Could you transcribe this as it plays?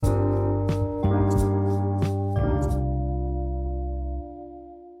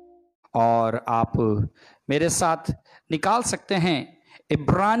और आप मेरे साथ निकाल सकते हैं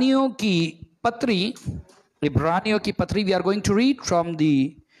इब्रानियों की पत्री। इब्रानियों की पत्री we are going to read from the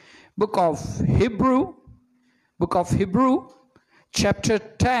book of Hebrew chapter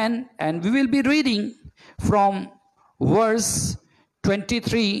 10, and we will be reading from verse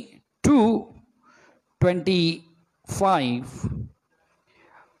 23 to 25।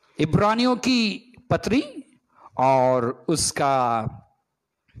 इब्रानियों की पत्री और उसका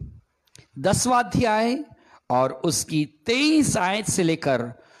 10वां अध्याय और उसकी 23 आयत से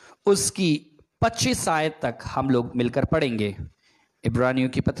लेकर उसकी 25 आयत तक हम लोग मिलकर पढ़ेंगे। इब्रानियों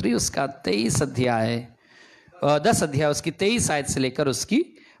की पत्री उसका 10 अध्याय उसकी 23 आयत से लेकर उसकी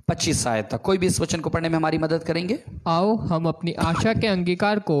 25 आयत तक। कोई भी इस वचन को पढ़ने में हमारी मदद करेंगे? आओ हम अपनी आशा के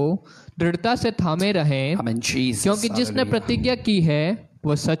अंगीकार को दृढ़ता से थामे रहें, क्योंकि जिसने प्रतिज्ञा की है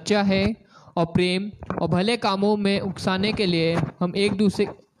वह सच्चा है और प्रेम और भले कामों में उकसाने के लिए हम एक दूसरे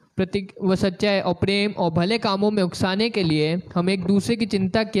वह सच्चा है और प्रेम और भले कामों में उकसाने के लिए हम एक दूसरे की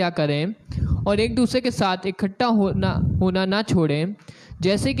चिंता किया करें और एक दूसरे के साथ इकट्ठा होना ना छोड़ें,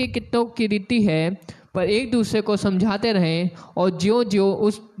 जैसे कि कितों की रीति है, पर एक दूसरे को समझाते रहें, और ज्यों ज्यों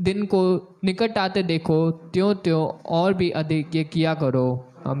उस दिन को निकट आते देखो त्यों त्यों और भी अधिक ये किया करो।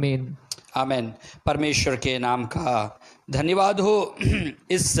 आमीन। आमीन। परमेश्वर के नाम का धन्यवाद हो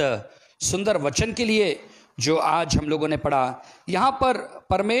इस सुंदर वचन के लिए जो आज हम लोगों ने पढ़ा। यहाँ पर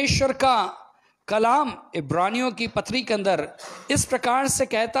परमेश्वर का कलाम इब्रानियों की पत्री के अंदर इस प्रकार से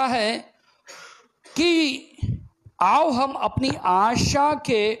कहता है कि आओ हम अपनी आशा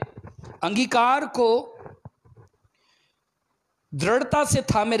के अंगीकार को दृढ़ता से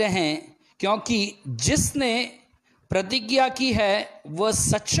थामे रहें, क्योंकि जिसने प्रतिज्ञा की है वह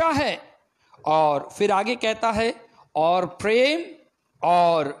सच्चा है। और फिर आगे कहता है और प्रेम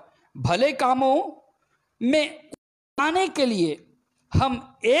और भले कामों में आने के लिए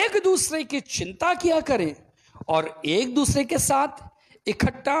हम एक दूसरे की चिंता किया करें और एक दूसरे के साथ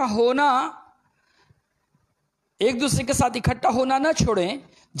इकट्ठा होना ना छोड़ें,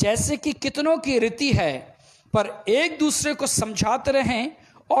 जैसे कि कितनों की रीति है, पर एक दूसरे को समझाते रहें,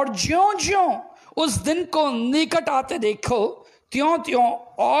 और ज्यों ज्यों उस दिन को निकट आते देखो त्यों त्यों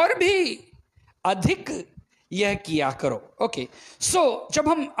और भी अधिक यह किया करो। ओके, सो जब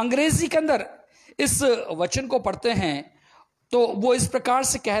हम अंग्रेजी के अंदर इस वचन को पढ़ते हैं तो वो इस प्रकार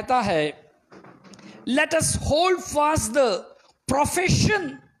से कहता है, let us hold fast the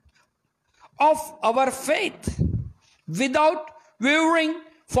profession of our faith without wavering,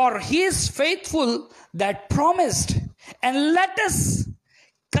 for he is faithful that promised, and let us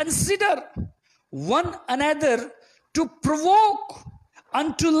consider one another to provoke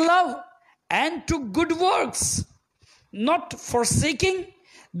unto love and to good works, not forsaking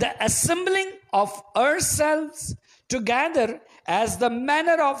the assembling of ourselves together as the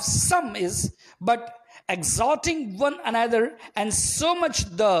manner of some is, but exhorting one another, and so much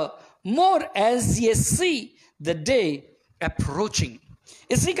the more as ye see the day approaching।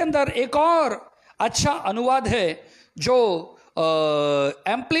 इसी के अंदर एक और अच्छा अनुवाद है जो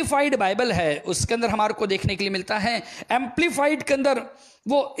amplified Bible है, उसके अंदर हमारे को देखने के लिए मिलता है। एम्प्लीफाइड के अंदर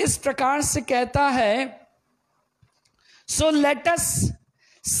वो इस प्रकार से कहता है, so let us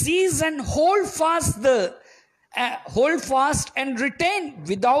seize and hold fast and retain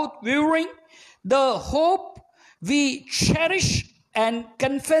without wavering the hope we cherish and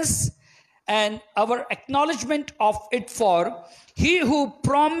confess, and our acknowledgement of it, for he who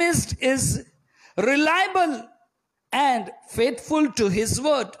promised is reliable and faithful to his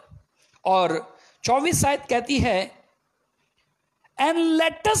word। और 24 आयत कहती है, and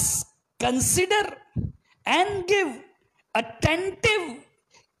let us consider and give attentive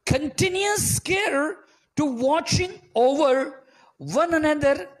continuous care to watching over one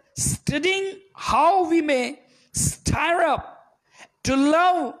another, studying how we may stir up to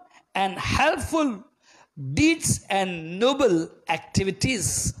love and helpful deeds and noble activities।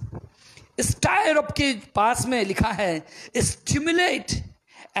 Stair up के पास में लिखा है stimulate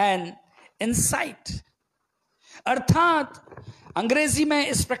and insight, अर्थात अंग्रेजी में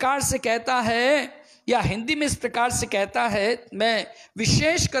इस प्रकार से कहता है या हिंदी में इस प्रकार से कहता है। मैं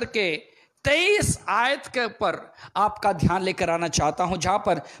विशेष करके 23 आयत के ऊपर आपका ध्यान लेकर आना चाहता हूं, जहां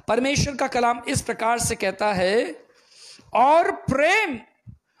पर परमेश्वर का कलाम इस प्रकार से कहता है, और प्रेम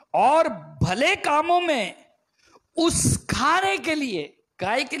और भले कामों में उस्काने के लिए,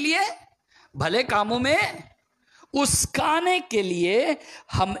 काय के लिए? भले कामों में उस्काने के लिए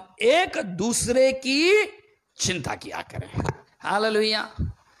हम एक दूसरे की चिंता किया करें। Hallelujah,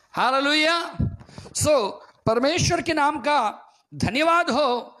 hallelujah. सो परमेश्वर के नाम का धन्यवाद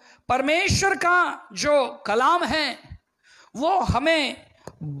हो। परमेश्वर का जो कलाम है वो हमें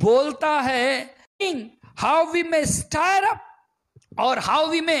बोलता है how we may stair up और हाउ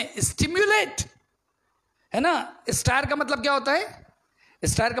वी मे स्टिम्युलेट, है ना। स्टायर का मतलब क्या होता है?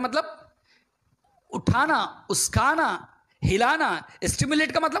 स्टायर का मतलब उठाना, उस्काना, हिलाना।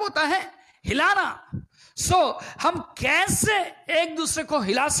 स्टिम्युलेट का मतलब होता है हिलाना। हम कैसे एक दूसरे को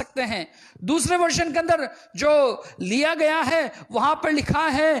हिला सकते हैं? दूसरे वर्जन के अंदर जो लिया गया है वहां पर लिखा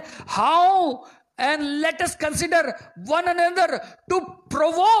है how and let us consider one another to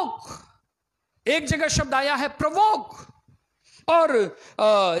provoke. एक जगह शब्द आया है प्रोवोक, और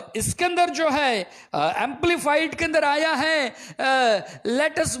इसके अंदर जो है एम्पलीफाइड के अंदर आया है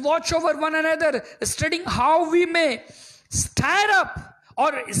let us watch over one another studying how we may stair up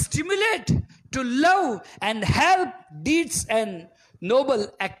और stimulate to love and help deeds and Nobel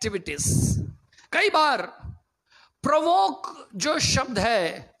activities. कई बार प्रोवोक जो शब्द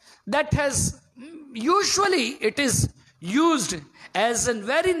है that has usually it is used as an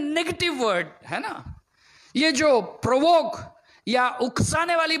very negative word, है ना। ये जो provoke या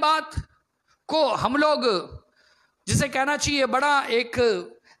उकसाने वाली बात को हम लोग जिसे कहना चाहिए बड़ा एक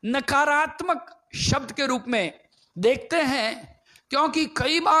नकारात्मक शब्द के रूप में देखते हैं, क्योंकि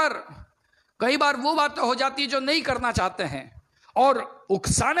कई बार वो बातें हो जाती है जो नहीं करना चाहते हैं और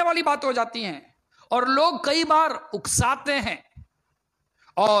उकसाने वाली बातें हो जाती हैं और लोग कई बार उकसाते हैं।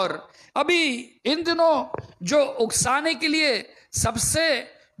 और अभी इन दिनों जो उकसाने के लिए सबसे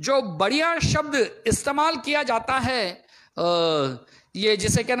जो बढ़िया शब्द इस्तेमाल किया जाता है ये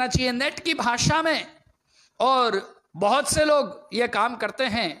जिसे कहना चाहिए नेट की भाषा में, और बहुत से लोग ये काम करते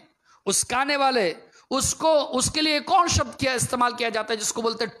हैं उस्काने वाले, उसके लिए कौन शब्द इस्तेमाल किया जाता है जिसको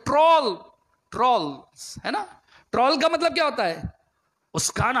बोलते हैं ट्रोल, है ना। ट्रोल का मतलब क्या होता है?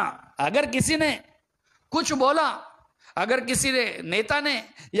 उस्काना। अगर किसी ने कुछ बोला, अगर किसी नेता ने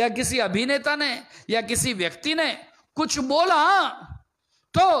या किसी अभिनेता ने या किसी व्यक्ति ने कुछ बोला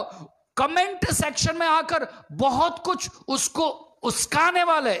तो कमेंट सेक्शन में आकर बहुत कुछ उसको उस्काने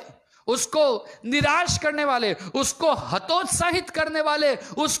वाले, उसको निराश करने वाले, उसको हतोत्साहित करने वाले,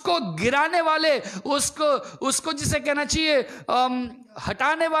 उसको गिराने वाले, उसको जिसे कहना चाहिए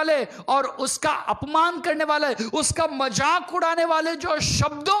हटाने वाले और उसका अपमान करने वाले, उसका मजाक उड़ाने वाले जो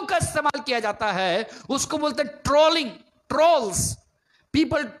शब्दों का इस्तेमाल किया जाता है उसको बोलते हैं trolling, trolls.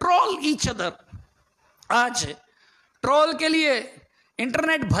 People troll each other. आज ट्रोल के लिए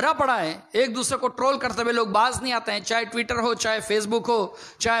इंटरनेट भरा पड़ा है, एक दूसरे को ट्रोल करते हुए लोग बाज नहीं आते हैं। चाहे ट्विटर हो, चाहे फेसबुक हो,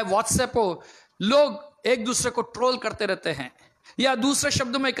 चाहे व्हाट्सएप हो, लोग एक दूसरे को ट्रोल करते रहते हैं, या दूसरे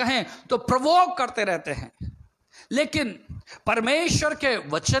शब्दों में कहें तो प्रोवोक करते रहते हैं। लेकिन परमेश्वर के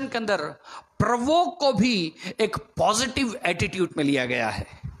वचन के अंदर प्रोवोक को भी एक पॉजिटिव एटीट्यूड में लिया गया है,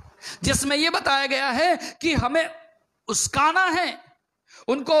 जिसमें यह बताया गया है कि हमें उस्काना है,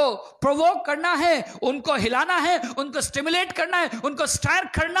 उनको प्रोवोक करना है, उनको हिलाना है, उनको स्टिमुलेट करना है, उनको स्टायर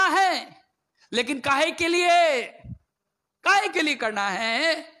करना है। लेकिन काहे के लिए करना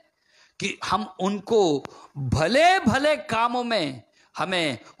है? कि हम उनको भले भले कामों में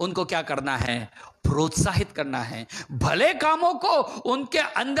हमें उनको क्या करना है? प्रोत्साहित करना है, भले कामों को उनके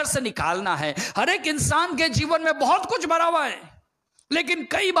अंदर से निकालना है। हर एक इंसान के जीवन में बहुत कुछ भरा हुआ है, लेकिन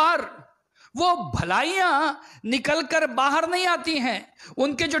कई बार वो भलाइयां निकलकर बाहर नहीं आती हैं,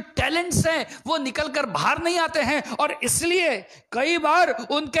 उनके जो टैलेंट्स हैं वो निकलकर बाहर नहीं आते हैं, और इसलिए कई बार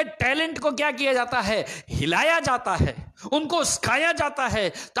उनके टैलेंट को क्या किया जाता है? हिलाया जाता है, उनको सिखाया जाता है,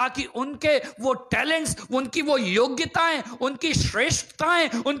 ताकि उनके वो टैलेंट्स, उनकी वो योग्यताएं, उनकी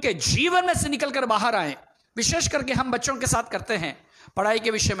श्रेष्ठताएं उनके जीवन में से निकलकर बाहर आए। विशेष करके हम बच्चों के साथ करते हैं पढ़ाई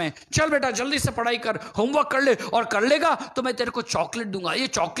के विषय में, चल बेटा जल्दी से पढ़ाई कर, होमवर्क कर ले, और कर लेगा तो मैं तेरे को चॉकलेट दूंगा। ये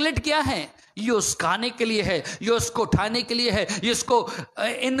चॉकलेट क्या है? ये उसकाने के लिए है, ये उसको उठाने के लिए है, ये उसको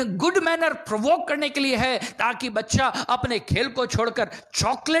इन गुड मैनर प्रोवोक करने के लिए है, ताकि बच्चा अपने खेल को छोड़कर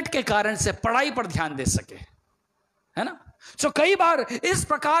चॉकलेट के कारण से पढ़ाई पर ध्यान दे सके, है ना। कई बार इस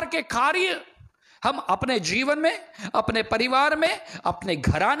प्रकार के कार्य हम अपने जीवन में, अपने परिवार में, अपने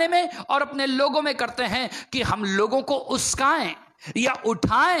घराने में और अपने लोगों में करते हैं कि हम लोगों को उस्काएं या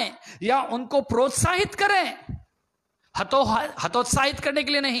उठाएं या उनको प्रोत्साहित करें। हतोत्साहित करने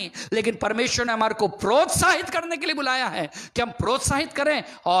के लिए नहीं, लेकिन परमेश्वर ने हमारे को प्रोत्साहित करने के लिए बुलाया है कि हम प्रोत्साहित करें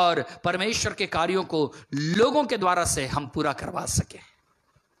और परमेश्वर के कार्यों को लोगों के द्वारा से हम पूरा करवा सके।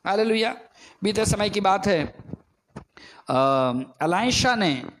 हालेलुया। बीते समय की बात है, अलाइशा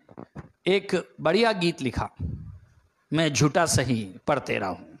ने एक बढ़िया गीत लिखा, मैं झूठा सही पर तेरा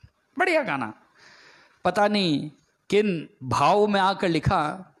हूं। बढ़िया गाना, पता नहीं किन भाव में आकर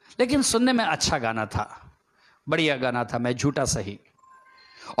लिखा, लेकिन सुनने में अच्छा गाना था, बढ़िया गाना था, मैं झूठा सही।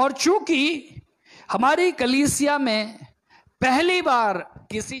 और चूंकि हमारी कलीसिया में पहली बार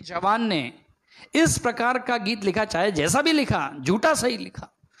किसी जवान ने इस प्रकार का गीत लिखा, चाहे जैसा भी लिखा, झूठा सही लिखा,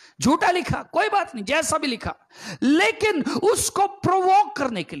 झूठा लिखा, कोई बात नहीं, जैसा भी लिखा, लेकिन उसको प्रोवोक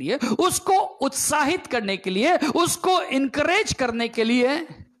करने के लिए, उसको उत्साहित करने के लिए, उसको इनकरेज करने के लिए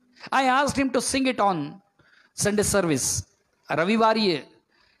I asked him to sing it on Sunday service. रविवार ये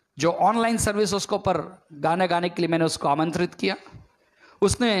जो ऑनलाइन सर्विस उसको पर गाना गाने के लिए मैंने उसको आमंत्रित किया।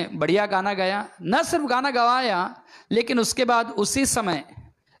 उसने बढ़िया गाना गाया, न सिर्फ गाना गवाया, लेकिन उसके बाद उसी समय,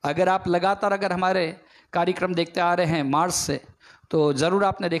 अगर आप लगातार अगर हमारे कार्यक्रम देखते आ रहे हैं मार्च से, तो ज़रूर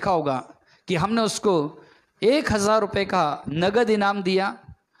आपने देखा होगा कि हमने उसको 1000 रुपये का नगद इनाम दिया,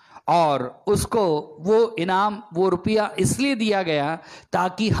 और उसको वो इनाम, वो रुपया इसलिए दिया गया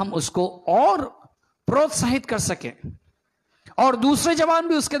ताकि हम उसको और प्रोत्साहित कर सकें और दूसरे जवान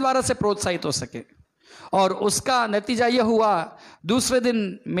भी उसके द्वारा से प्रोत्साहित हो सके। और उसका नतीजा यह हुआ, दूसरे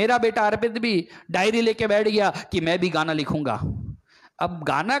दिन मेरा बेटा अर्पित भी डायरी लेके बैठ गया कि मैं भी गाना लिखूंगा। अब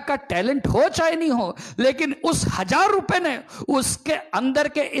गाना का टैलेंट हो चाहे नहीं हो, लेकिन उस 1000 रुपए ने उसके अंदर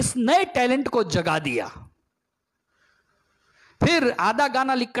के इस नए टैलेंट को जगा दिया। फिर आधा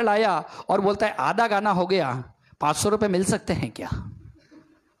गाना लिख कर लाया और बोलता है आधा गाना हो गया, 500 रुपए मिल सकते हैं क्या?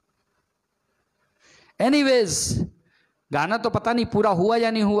 एनीवेज, गाना तो पता नहीं पूरा हुआ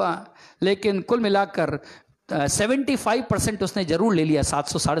या नहीं हुआ, लेकिन कुल मिलाकर 75% उसने जरूर ले लिया।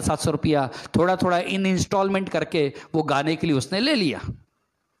 700 750 रुपया थोड़ा थोड़ा इन इंस्टॉलमेंट करके वो गाने के लिए उसने ले लिया।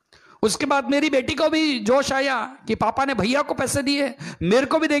 उसके बाद मेरी बेटी को भी जोश आया कि पापा ने भैया को पैसे दिए, मेरे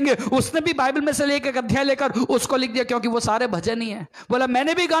को भी देंगे। उसने भी बाइबल में से लेकर अध्याय लेकर उसको लिख दिया, क्योंकि वो सारे भजन ही है। बोला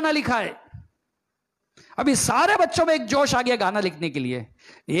मैंने भी गाना लिखा है। अभी सारे बच्चों में एक जोश आ गया गाना लिखने के लिए।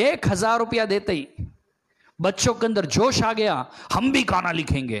 1000 रुपया देते ही बच्चों के अंदर जोश आ गया, हम भी गाना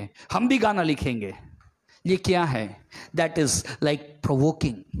लिखेंगे, हम भी गाना लिखेंगे। ये क्या है? दैट इज लाइक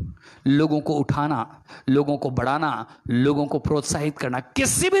प्रोवोकिंग, लोगों को उठाना, लोगों को बढ़ाना, लोगों को प्रोत्साहित करना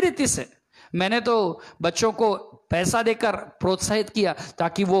किसी भी रीति से। मैंने तो बच्चों को पैसा देकर प्रोत्साहित किया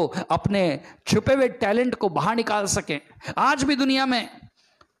ताकि वो अपने छुपे हुए टैलेंट को बाहर निकाल सकें। आज भी दुनिया में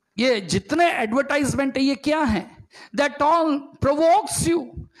ये जितने एडवर्टाइजमेंट है, ये क्या है? That all provokes you.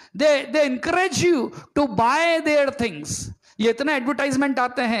 They encourage you to buy their things. ये इतने एडवर्टाइजमेंट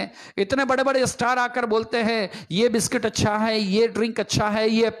आते हैं, इतने बड़े बड़े स्टार आकर बोलते हैं ये बिस्किट अच्छा है, ये ड्रिंक अच्छा है,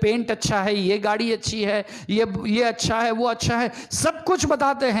 ये पेंट अच्छा है, ये गाड़ी अच्छी है, ये अच्छा है, वो अच्छा है, सब कुछ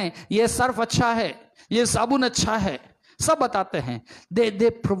बताते हैं। ये सर्फ अच्छा है, ये साबुन अच्छा है, सब बताते हैं।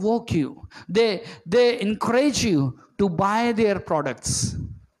 They provoke you. They encourage you to buy their products.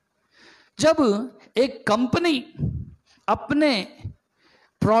 जब एक कंपनी अपने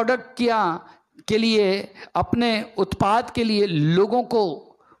प्रोडक्ट के लिए, अपने उत्पाद के लिए लोगों को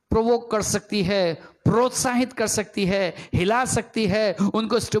प्रोवोक कर सकती है, प्रोत्साहित कर सकती है, हिला सकती है,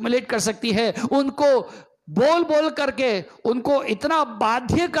 उनको स्टिमुलेट कर सकती है, उनको बोल बोल करके उनको इतना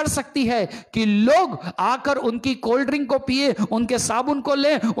बाध्य कर सकती है कि लोग आकर उनकी कोल्ड ड्रिंक को पिए, उनके साबुन को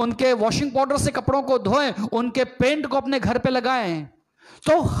लें, उनके वॉशिंग पाउडर से कपड़ों को धोएं, उनके पेंट को अपने घर पे लगाएं।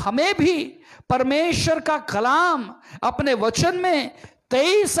 तो हमें भी परमेश्वर का कलाम अपने वचन में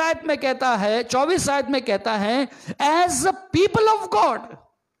 23 आयत में कहता है, 24 आयत में कहता है, as a people of God,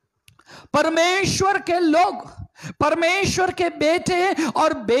 परमेश्वर के लोग, परमेश्वर के बेटे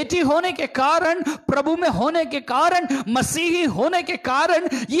और बेटी होने के कारण, प्रभु में होने के कारण, मसीही होने के कारण,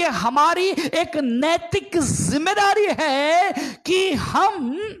 ये हमारी एक नैतिक जिम्मेदारी है कि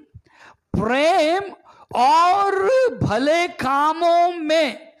हम प्रेम और भले कामों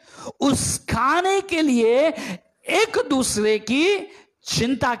में उसकाने के लिए एक दूसरे की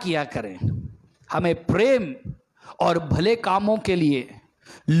चिंता किया करें। हमें प्रेम और भले कामों के लिए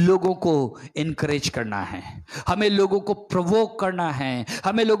लोगों को इनकरेज करना है, हमें लोगों को प्रोवोक करना है,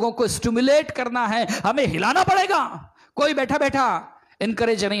 हमें लोगों को स्टिमुलेट करना है, हमें हिलाना पड़ेगा। कोई बैठा बैठा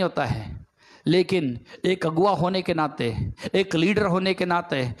इनकरेज नहीं होता है, लेकिन एक अगुआ होने के नाते, एक लीडर होने के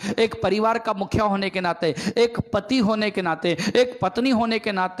नाते, एक परिवार का मुखिया होने के नाते, एक पति होने के नाते, एक पत्नी होने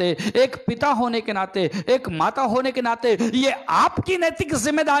के नाते, एक पिता होने के नाते, एक माता होने के नाते, ये आपकी नैतिक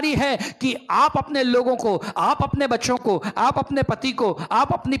जिम्मेदारी है कि आप अपने लोगों को, आप अपने बच्चों को, आप अपने पति को,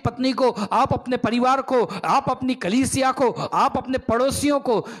 आप अपनी पत्नी को, आप अपने परिवार को, आप अपनी कलीसिया को, आप अपने पड़ोसियों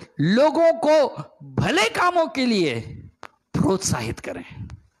को, लोगों को भले कामों के लिए प्रोत्साहित करें।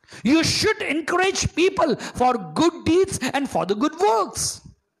 You should encourage people for good deeds and for the good works.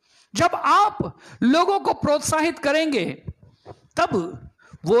 जब आप लोगों को प्रोत्साहित करेंगे, तब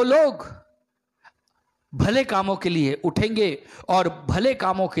वो लोग भले कामों के लिए उठेंगे और भले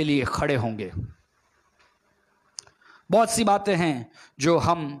कामों के लिए खड़े होंगे। बहुत सी बातें हैं जो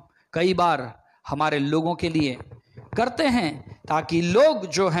हम कई बार हमारे लोगों के लिए करते हैं ताकि लोग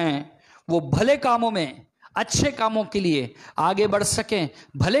जो हैं वो भले कामों में, अच्छे कामों के लिए आगे बढ़ सकें,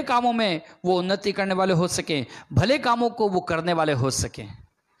 भले कामों में वो उन्नति करने वाले हो सकें, भले कामों को वो करने वाले हो सकें।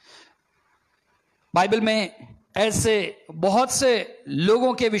 बाइबल में ऐसे बहुत से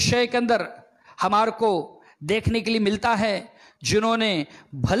लोगों के विषय के अंदर हमारे को देखने के लिए मिलता है जिन्होंने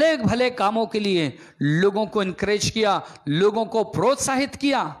भले भले कामों के लिए लोगों को इनकरेज किया, लोगों को प्रोत्साहित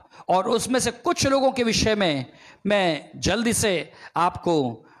किया। और उसमें से कुछ लोगों के विषय में मैं जल्दी से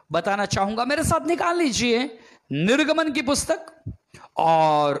आपको बताना चाहूंगा। मेरे साथ निकाल लीजिए निर्गमन की पुस्तक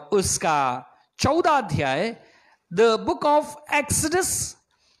और उसका 14 अध्याय, the book of Exodus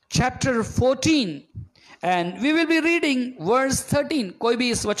chapter 14 and we will be reading verse 13। कोई भी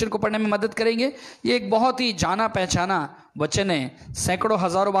इस वचन को पढ़ने में मदद करेंगे। ये एक बहुत ही जाना पहचाना वचन है, सैकड़ों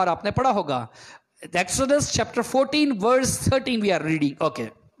हजारों बार आपने पढ़ा होगा। Exodus chapter 14 verse 13 we are reading. Okay.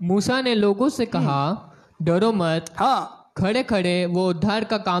 मूसा ने लोगों से कहा, डरो मत, हाँ, खड़े खड़े वो उद्धार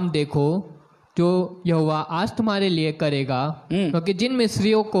का काम देखो जो यहोवा आज तुम्हारे लिए करेगा, क्योंकि जिन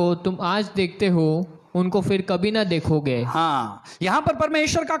मिस्रियों को तुम आज देखते हो उनको फिर कभी ना देखोगे। हाँ, यहां पर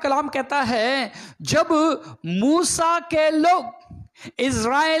परमेश्वर का कलाम कहता है, जब मूसा के लोग,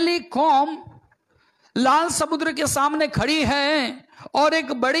 इजरायली कौम लाल समुद्र के सामने खड़ी है और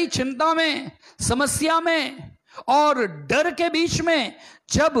एक बड़ी चिंता में, समस्या में और डर के बीच में,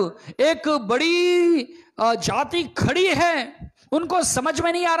 जब एक बड़ी जाति खड़ी है, उनको समझ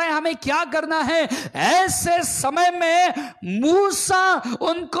में नहीं आ रहा है हमें क्या करना है, ऐसे समय में मूसा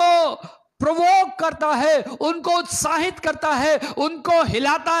उनको प्रोवोक करता है, उनको उत्साहित करता है, उनको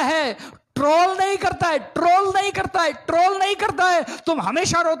हिलाता है। ट्रोल नहीं करता है, ट्रोल नहीं करता है, ट्रोल नहीं करता है। तुम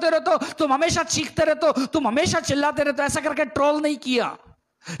हमेशा रोते रहते हो, तुम हमेशा चीखते रहते हो, तुम हमेशा चिल्लाते रहते हो, ऐसा करके ट्रोल नहीं किया,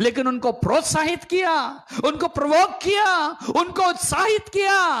 लेकिन उनको प्रोत्साहित किया, उनको प्रोवोक किया, उनको उत्साहित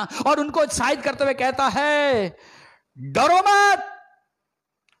किया। और उनको उत्साहित करते हुए कहता है, डरो मत,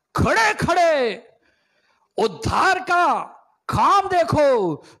 खड़े खड़े उद्धार का काम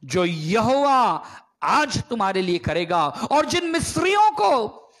देखो जो यहोवा आज तुम्हारे लिए करेगा, और जिन मिस्रियों को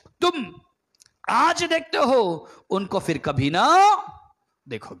तुम आज देखते हो उनको फिर कभी ना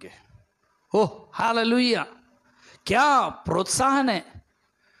देखोगे। हो हालेलुया, क्या प्रोत्साहन है।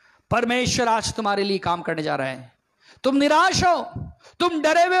 परमेश्वर आज तुम्हारे लिए काम करने जा रहा है। तुम निराश हो, तुम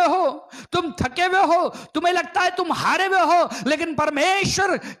डरे हुए हो, तुम थके हुए हो, तुम्हें लगता है तुम हारे हुए हो, लेकिन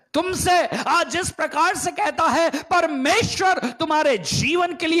परमेश्वर तुमसे आज जिस प्रकार से कहता है, परमेश्वर तुम्हारे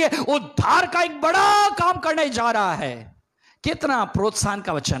जीवन के लिए उद्धार का एक बड़ा काम करने जा रहा है। कितना प्रोत्साहन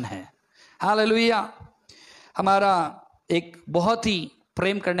का वचन है। हालेलुया। हमारा एक बहुत ही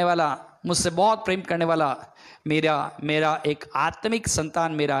प्रेम करने वाला, मुझसे बहुत प्रेम करने वाला मेरा एक आत्मिक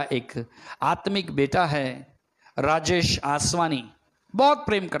संतान, मेरा एक आत्मिक बेटा है, राजेश आसवानी। बहुत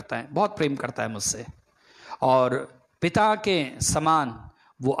प्रेम करता है, बहुत प्रेम करता है मुझसे, और पिता के समान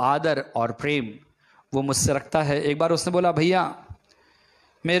वो आदर और प्रेम वो मुझसे रखता है। एक बार उसने बोला, भैया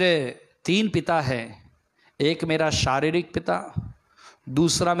मेरे 3 पिता हैं, एक मेरा शारीरिक पिता,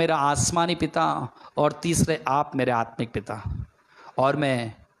 दूसरा मेरा आसमानी पिता, और तीसरे आप मेरे आत्मिक पिता, और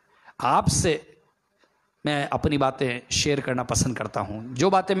मैं अपनी बातें शेयर करना पसंद करता हूं। जो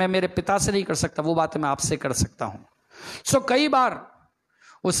बातें मैं मेरे पिता से नहीं कर सकता वो बातें मैं आपसे कर सकता हूं। सो कई बार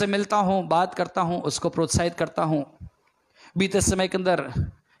उससे मिलता हूं, बात करता हूं, उसको प्रोत्साहित करता हूं। बीते समय के अंदर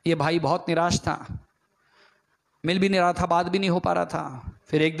ये भाई बहुत निराश था, मिल भी नहीं रहा था, बात भी नहीं हो पा रहा था।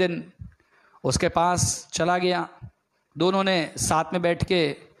 फिर एक दिन उसके पास चला गया, दोनों ने साथ में बैठ के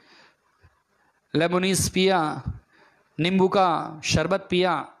लेमोनीस पिया, नींबू का शरबत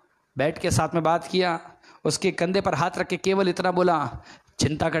पिया, बैठ के साथ में बात किया। उसके कंधे पर हाथ रख के केवल इतना बोला,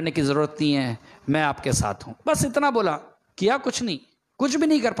 चिंता करने की जरूरत नहीं है, मैं आपके साथ हूं। बस इतना बोला, किया कुछ नहीं, कुछ भी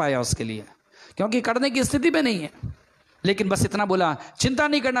नहीं कर पाया उसके लिए, क्योंकि करने की स्थिति में नहीं है। लेकिन बस इतना बोला, चिंता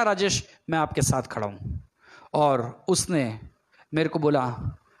नहीं करना राजेश, मैं आपके साथ खड़ा हूं। और उसने मेरे को बोला,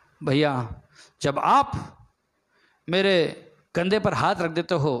 भैया जब आप मेरे कंधे पर हाथ रख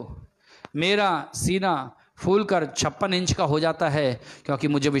देते हो, मेरा सीना फूलकर 56 इंच का हो जाता है, क्योंकि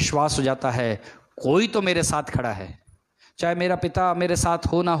मुझे विश्वास हो जाता है कोई तो मेरे साथ खड़ा है। चाहे मेरा पिता मेरे साथ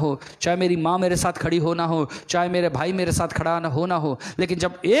हो ना हो, चाहे मेरी माँ मेरे साथ खड़ी हो ना हो, चाहे मेरे भाई मेरे साथ खड़ा ना हो, लेकिन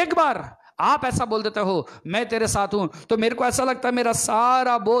जब एक बार आप ऐसा बोल देते हो मैं तेरे साथ हूं, तो मेरे को ऐसा लगता है मेरा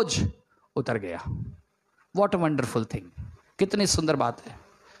सारा बोझ उतर गया। व्हाट अ वंडरफुल थिंग, कितनी सुंदर बात है।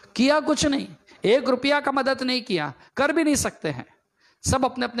 किया कुछ नहीं, 1 रुपया का मदद नहीं किया, कर भी नहीं सकते हैं, सब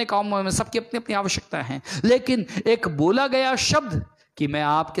अपने अपने कामों में, सबकी अपनी अपनी आवश्यकता है, लेकिन एक बोला गया शब्द कि मैं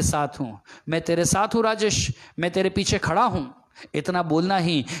आपके साथ हूं, मैं तेरे साथ हूं राजेश, मैं तेरे पीछे खड़ा हूं, इतना बोलना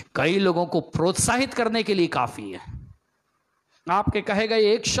ही कई लोगों को प्रोत्साहित करने के लिए काफी है। आपके कहे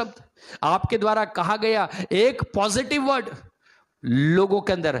गए एक शब्द, आपके द्वारा कहा गया एक पॉजिटिव वर्ड लोगों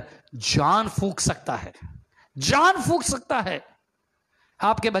के अंदर जान फूंक सकता है, जान फूंक सकता है।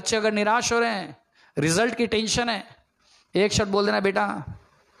 आपके बच्चे अगर निराश हो रहे हैं, रिजल्ट की टेंशन है, एक शब्द बोल देना, बेटा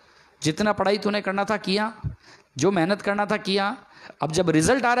जितना पढ़ाई तूने करना था किया, जो मेहनत करना था किया, अब जब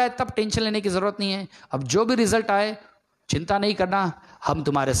रिजल्ट आ रहा है तब टेंशन लेने की जरूरत नहीं है। अब जो भी रिजल्ट आए चिंता नहीं करना, हम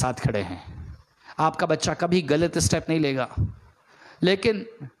तुम्हारे साथ खड़े हैं। आपका बच्चा कभी गलत स्टेप नहीं लेगा। लेकिन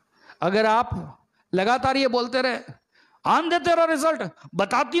अगर आप लगातार ये बोलते रहे, आन दे तेरा रिजल्ट,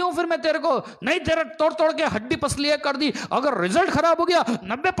 बताती हूं फिर मैं तेरे को, नहीं तेरा तोड़ तोड़ के हड्डी पसलियां कर दी, अगर रिजल्ट खराब हो गया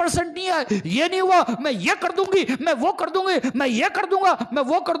 90% नहीं आए, ये नहीं हुआ, मैं ये कर दूंगी, मैं वो कर दूंगी, मैं ये कर दूंगा, मैं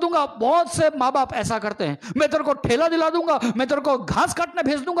वो कर दूंगा। बहुत से माँ बाप ऐसा करते हैं, मैं तेरे को ठेला दिला दूंगा, मैं तेरे को घास काटने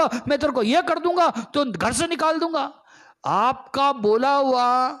भेज दूंगा, मैं तेरे को ये कर दूंगा, तो घर से निकाल दूंगा। आपका बोला हुआ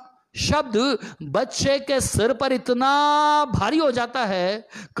शब्द बच्चे के सिर पर इतना भारी हो जाता है,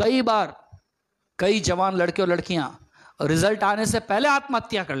 कई बार कई जवान लड़के और लड़कियां रिजल्ट आने से पहले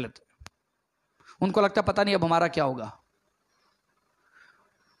आत्महत्या कर लेते। उनको लगता पता नहीं अब हमारा क्या होगा।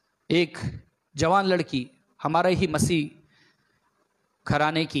 एक जवान लड़की, हमारे ही मसीह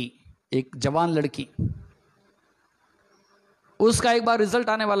घराने की एक जवान लड़की, उसका एक बार रिजल्ट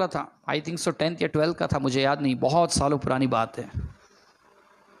आने वाला था, आई थिंक सो 10th या 12th का था, मुझे याद नहीं, बहुत सालों पुरानी बात है।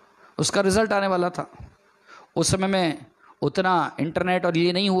 उसका रिजल्ट आने वाला था। उस समय में उतना इंटरनेट और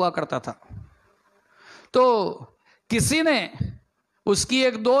ये नहीं हुआ करता था, तो किसी ने, उसकी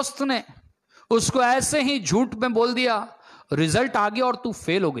एक दोस्त ने उसको ऐसे ही झूठ में बोल दिया रिजल्ट आ गया और तू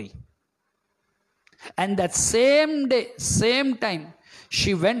फेल हो गई। And that same day, same time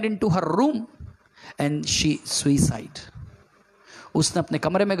she went into her room and she suicide. उसने अपने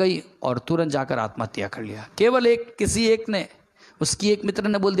कमरे में गई और तुरंत जाकर आत्महत्या कर लिया। केवल एक, किसी एक ने, उसकी एक मित्र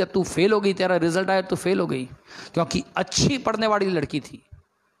ने बोल दिया तू फेल हो गई, तेरा रिजल्ट आया तो फेल हो गई, क्योंकि अच्छी पढ़ने वाली लड़की थी।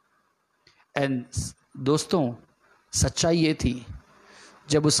 एंड दोस्तों, सच्चाई ये थी,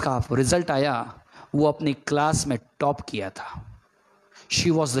 जब उसका रिजल्ट आया वो अपनी क्लास में टॉप किया था। She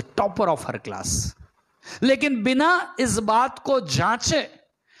was the topper of her class. लेकिन बिना इस बात को जांचे,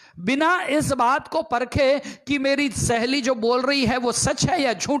 बिना इस बात को परखे कि मेरी सहेली जो बोल रही है वो सच है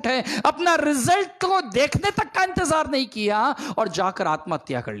या झूठ है, अपना रिजल्ट को देखने तक का इंतजार नहीं किया और जाकर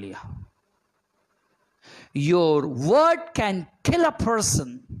आत्महत्या कर लिया। Your word can kill a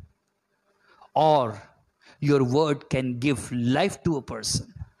person और your word can give life to a person.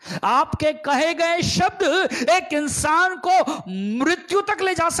 आपके कहे गए शब्द एक इंसान को मृत्यु तक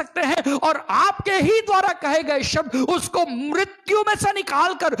ले जा सकते हैं और आपके ही द्वारा कहे गए शब्द उसको मृत्यु में से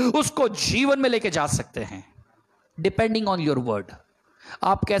निकालकर उसको जीवन में लेके जा सकते हैं। डिपेंडिंग ऑन योर वर्ड,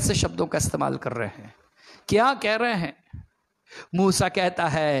 आप कैसे शब्दों का इस्तेमाल कर रहे हैं, क्या कह रहे हैं। मूसा कहता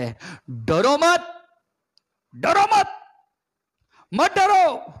है डरो मत, डरो मत, मत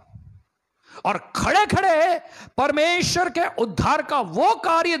डरो, और खड़े खड़े परमेश्वर के उद्धार का वो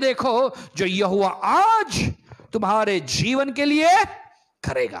कार्य देखो जो यहोवा आज तुम्हारे जीवन के लिए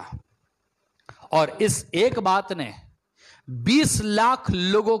करेगा। और इस एक बात ने 20 लाख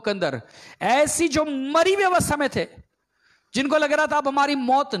लोगों के अंदर, ऐसी जो मरी हुई अवस्था में थे, जिनको लग रहा था अब हमारी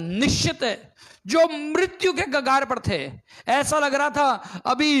मौत निश्चित है, जो मृत्यु के कगार पर थे, ऐसा लग रहा था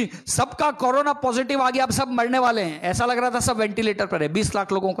अभी सबका कोरोना पॉजिटिव आ गया, अब सब मरने वाले हैं, ऐसा लग रहा था सब वेंटिलेटर पर है, 20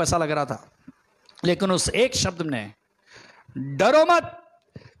 लाख लोगों को ऐसा लग रहा था। लेकिन उस एक शब्द ने, डरो मत,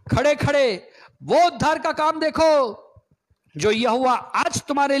 खड़े खड़े वो उद्धार का काम देखो जो यहोवा आज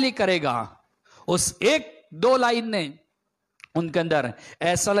तुम्हारे लिए करेगा, उस एक दो लाइन ने उनके अंदर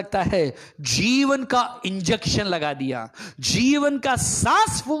ऐसा लगता है जीवन का इंजेक्शन लगा दिया, जीवन का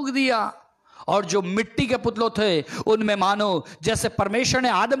सांस फूंक दिया। और जो मिट्टी के पुतलों थे उनमें मानो जैसे परमेश्वर ने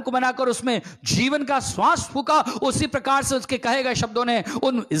आदम को बनाकर उसमें जीवन का श्वास फूंका, उसी प्रकार से उसके कहे गए शब्दों ने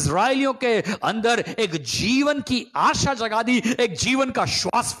उन इजरायलियों के अंदर एक जीवन की आशा जगा दी, एक जीवन का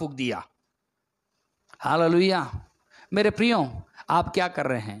श्वास फूंक दिया। हालेलुया। मेरे प्रियो, आप क्या कर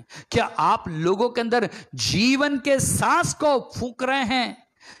रहे हैं? क्या आप लोगों के अंदर जीवन के सांस को फूंक रहे हैं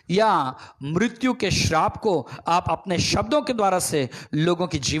या मृत्यु के श्राप को आप अपने शब्दों के द्वारा से लोगों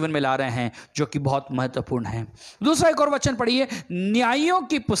के जीवन में ला रहे हैं, जो कि बहुत महत्वपूर्ण है। दूसरा एक और वचन पढ़िए, न्यायों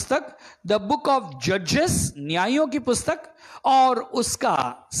की पुस्तक, द बुक ऑफ जजेस, न्यायों की पुस्तक और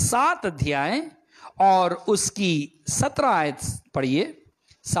उसका 7 अध्याय और उसकी 17 आयत पढ़िए।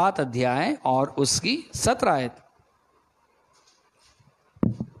 7 अध्याय और उसकी 17 आयत।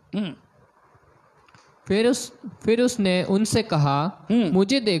 फिर उसने उनसे कहा,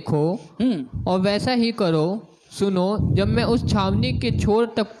 मुझे देखो और वैसा ही करो। सुनो, जब मैं उस छावनी के छोर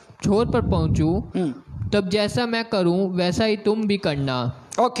पर पहुंचूं, तब जैसा मैं करूं वैसा ही तुम भी करना।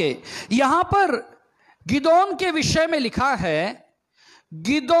 ओके, यहां पर गिदोन के विषय में लिखा है।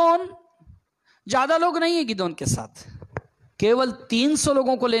 गिदोन, ज्यादा लोग नहीं है गिदोन के साथ, केवल 300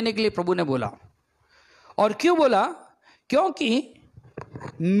 लोगों को लेने के लिए प्रभु ने बोला। और क्यों बोला? क्योंकि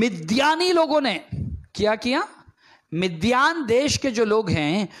मिद्यानी लोगों ने क्या किया? मिद्यान देश के जो लोग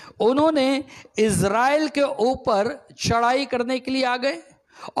हैं उन्होंने इज़राइल के ऊपर चढ़ाई करने के लिए आ गए,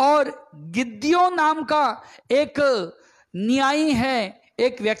 और गिद्योन नाम का एक न्यायी है,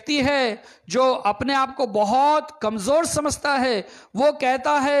 एक व्यक्ति है जो अपने आप को बहुत कमजोर समझता है। वो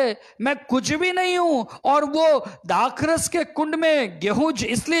कहता है मैं कुछ भी नहीं हूं, और वो दाखरस के कुंड में गेहूं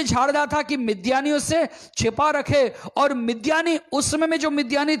इसलिए झाड़ रहा था कि मिद्यानियों से छिपा रखे। और मिद्यानी, उस समय में जो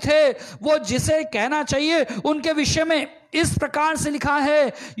मिद्यानी थे, वो जिसे कहना चाहिए उनके विषय में इस प्रकार से लिखा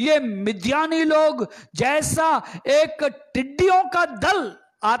है, ये मिद्यानी लोग जैसा एक टिड्डियों का दल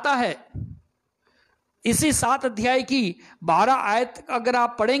आता है। इसी 7 अध्याय की 12 आयत अगर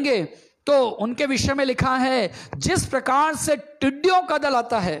आप पढ़ेंगे तो उनके विषय में लिखा है, जिस प्रकार से टिड्डियों का दल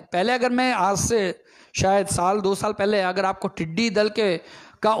आता है। पहले अगर मैं आज से शायद 1-2 साल पहले अगर आपको टिड्डी दल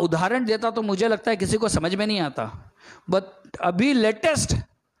का उदाहरण देता तो मुझे लगता है किसी को समझ में नहीं आता। बट अभी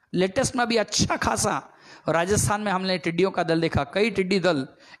लेटेस्ट में अभी अच्छा खासा राजस्थान में हमने टिड्डियों का दल देखा। कई टिड्डी दल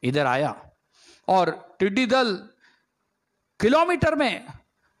इधर आया, और टिड्डी दल किलोमीटर में,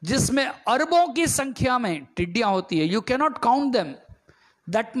 जिसमें अरबों की संख्या में टिड्डियां होती है, you cannot count them,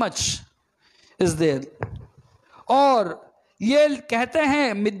 that much is there. और ये कहते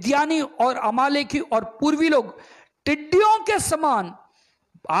हैं मिद्यानी और अमालेकी और पूर्वी लोग टिड्डियों के समान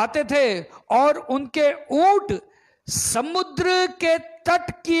आते थे, और उनके ऊंट समुद्र के तट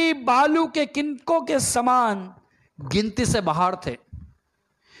की बालू के किनकों के समान गिनती से बाहर थे।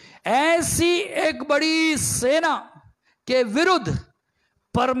 ऐसी एक बड़ी सेना के विरुद्ध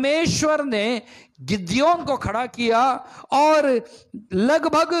परमेश्वर ने गिद्योन को खड़ा किया, और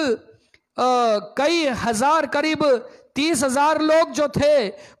लगभग कई हजार, करीब 30,000 लोग जो थे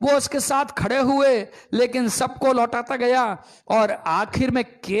वो उसके साथ खड़े हुए, लेकिन सबको लौटाता गया, और आखिर में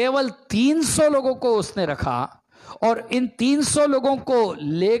केवल 300 लोगों को उसने रखा। और इन 300 लोगों को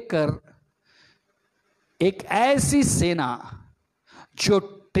लेकर एक ऐसी सेना जो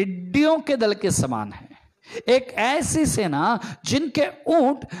टिड्डियों के दल के समान है, एक ऐसी सेना जिनके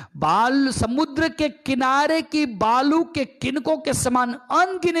ऊंट समुद्र के किनारे की बालू के किनकों के समान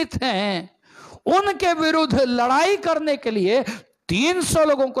अनगिनत हैं, उनके विरुद्ध लड़ाई करने के लिए 300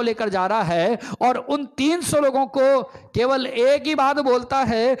 लोगों को लेकर जा रहा है। और उन 300 लोगों को केवल एक ही बात बोलता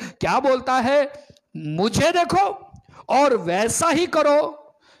है। क्या बोलता है? मुझे देखो और वैसा ही करो।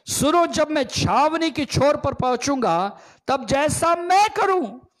 सुनो, जब मैं छावनी की छोर पर पहुंचूंगा तब जैसा मैं करूं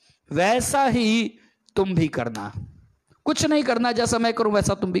वैसा ही तुम भी करना। कुछ नहीं करना, जैसा मैं करूं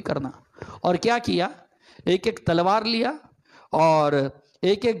वैसा तुम भी करना। और क्या किया? एक एक तलवार लिया और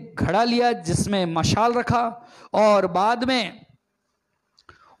एक एक घड़ा लिया जिसमें मशाल रखा, और बाद में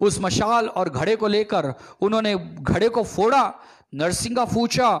उस मशाल और घड़े को लेकर उन्होंने घड़े को फोड़ा, नरसिंगा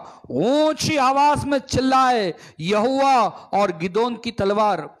फूंचा, ऊंची आवाज में चिल्लाए यहोवा और गिदोन की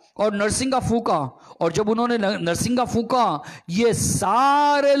तलवार, और नरसिंगा फूंका। और जब उन्होंने नरसिंगा फूंका, ये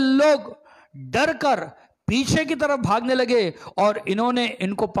सारे लोग डर कर पीछे की तरफ भागने लगे, और इन्होंने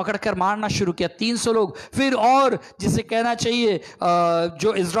इनको पकड़कर मारना शुरू किया। 300 लोग फिर, और जिसे कहना चाहिए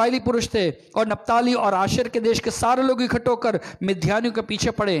जो इजरायली पुरुष थे और नप्ताली और आशेर के देश के सारे लोग इकट्ठे होकर मिद्यानियों के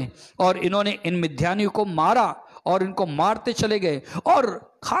पीछे पड़े, और इन्होंने इन मिद्यानियों को मारा और इनको मारते चले गए। और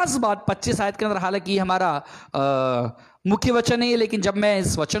खास बात 25 आयत के अंदर, हालांकि हमारा मुख्य वचन नहीं है, लेकिन जब मैं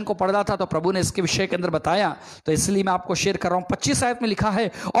इस वचन को पढ़ रहा था तो प्रभु ने इसके विषय के अंदर बताया, तो इसलिए मैं आपको शेयर कर रहा हूं। 25 आयत में लिखा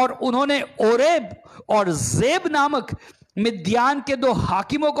है, और उन्होंने ओरेब और जेब नामक मिद्यान के 2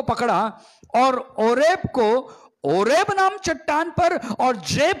 हाकिमों को पकड़ा, और ओरेब को ओरेब नाम चट्टान पर और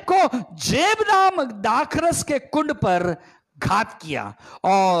जेब को जेब नाम दाखरस के कुंड पर घात किया,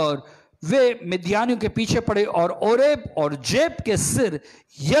 और वे मिद्यानियों के पीछे पड़े और ओरेब और जेब के सिर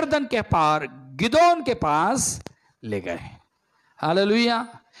यरदन के पार गिदोन के पास ले गए। हालेलुया।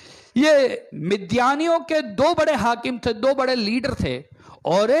 ये मिद्यानियों के 2 बड़े हाकिम थे, 2 बड़े लीडर थे,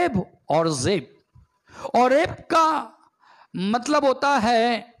 ओरेब और जेब। ओरेब का मतलब होता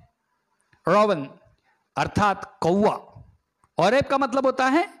है रोवन, अर्थात कौवा। ओरेब का मतलब होता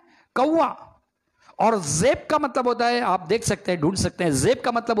है कौवा, और जेब का मतलब होता है, आप देख सकते हैं, ढूंढ सकते हैं, जेब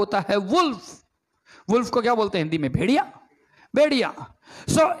का मतलब होता है वुल्फ। वुल्फ को क्या बोलते हैं हिंदी में? भेड़िया। भेड़िया।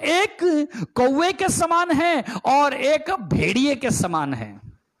 सो एक कौवे के समान है और एक भेड़िए के समान है,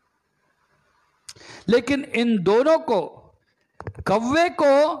 लेकिन इन दोनों को, कौवे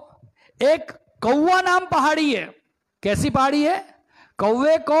को एक कौवा नाम पहाड़ी है। कैसी पहाड़ी है?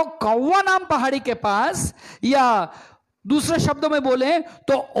 कौवे को कौवा नाम पहाड़ी के पास, या दूसरे शब्दों में बोले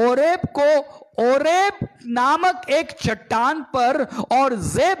तो ओरेब को ओरेब नामक एक चट्टान पर, और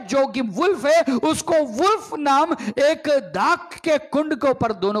जेब जो कि वुल्फ है उसको वुल्फ नाम एक दाख के कुंड के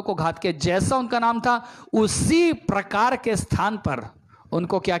ऊपर दोनों को घात के, जैसा उनका नाम था उसी प्रकार के स्थान पर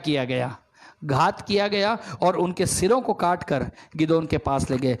उनको क्या किया गया? घात किया गया और उनके सिरों को काटकर गिदोन के पास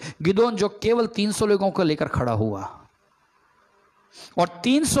ले गए। गिदोन जो केवल 300 लोगों को लेकर खड़ा हुआ और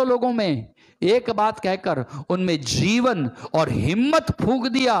 300 लोगों में एक बात कहकर उनमें जीवन और हिम्मत फूंक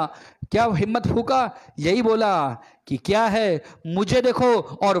दिया। क्या हिम्मत फूंका? यही बोला कि क्या है, मुझे देखो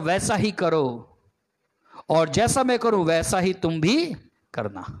और वैसा ही करो, और जैसा मैं करूं वैसा ही तुम भी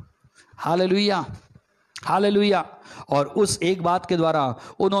करना। Hallelujah, hallelujah. और उस एक बात के द्वारा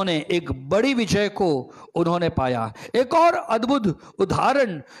उन्होंने एक बड़ी विजय को उन्होंने पाया। एक और अद्भुत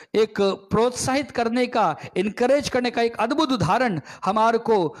उदाहरण, एक प्रोत्साहित करने का, इनकरेज करने का एक अद्भुत उदाहरण हमारे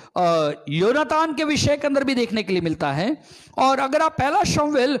को योनातान के विषय के अंदर भी देखने के लिए मिलता है। और अगर आप पहला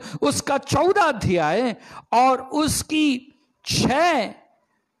शमूएल उसका 14 अध्याय और उसकी 6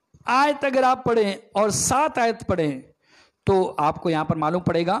 आयत अगर आप पढ़ें और 7 आयत पढ़ें तो आपको यहां पर मालूम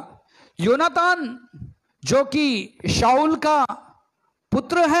पड़ेगा, योनातान जो कि शाऊल का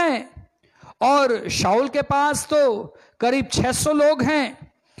पुत्र है और शाऊल के पास तो करीब 600 लोग हैं,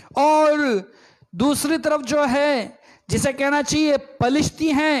 और दूसरी तरफ जो है जिसे कहना चाहिए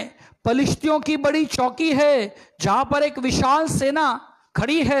पलिश्ती हैं, पलिश्तियों की बड़ी चौकी है जहां पर एक विशाल सेना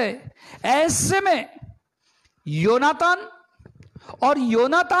खड़ी है। ऐसे में योनातान और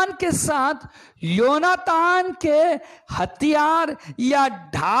योनातान के साथ योनातान के हथियार या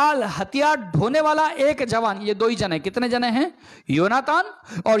ढाल, हथियार ढोने वाला एक जवान, ये 2 ही जने, कितने जने हैं? योनातान,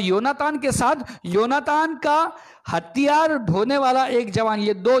 और योनातान के साथ योनातान का हथियार ढोने वाला एक जवान,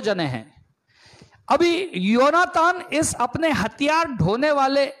 ये 2 जने हैं। अभी योनातान इस अपने हथियार ढोने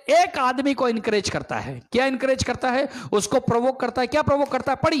वाले एक आदमी को इनकरेज करता है। क्या इनकरेज करता है? उसको प्रोवोक करता है। क्या प्रोवोक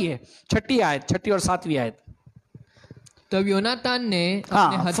करता है? पढ़िए 6 आयत, 6 और 7 आयत। तब योनातान ने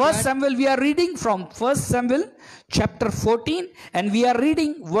First Samuel, we are reading from First Samuel chapter 14 and we are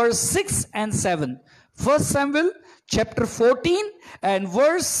reading verse 6 and 7. First Samuel chapter 14 and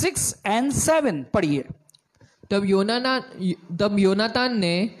verse 6 and 7 पढ़िए। तब योनातान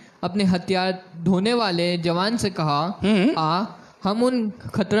ने अपने हथियार ढोने वाले जवान से कहा, आ हम उन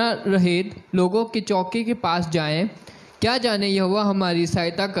खतरा रहित लोगों की चौकी के पास जाएं, क्या जाने यहोवा हमारी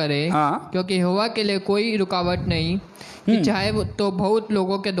सहायता करे, क्योंकि यहोवा के लिए कोई रुकावट नहीं कि चाहे तो बहुत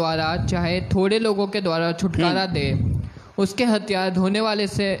लोगों के द्वारा चाहे थोड़े लोगों के द्वारा छुटकारा दे। उसके हथियार धोने वाले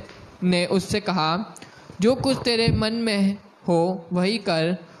ने उससे कहा, जो कुछ तेरे मन में हो वही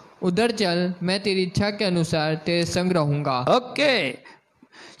कर, उधर चल, मैं तेरी इच्छा के अनुसार तेरे संग रहूंगा। ओके,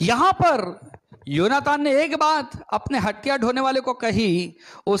 यहां पर योनातान ने एक बात अपने हथियार ढोने वाले को कही।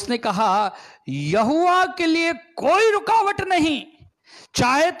 उसने कहा, यहोवा के लिए कोई रुकावट नहीं,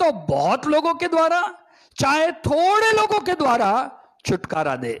 चाहे तो बहुत लोगों के द्वारा चाहे थोड़े लोगों के द्वारा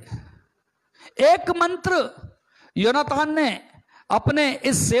छुटकारा दे। एक मंत्र योनातान ने अपने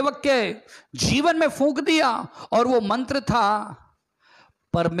इस सेवक के जीवन में फूंक दिया, और वो मंत्र था,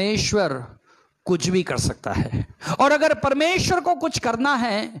 परमेश्वर कुछ भी कर सकता है। और अगर परमेश्वर को कुछ करना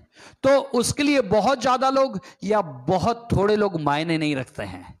है तो उसके लिए बहुत ज्यादा लोग या बहुत थोड़े लोग मायने नहीं रखते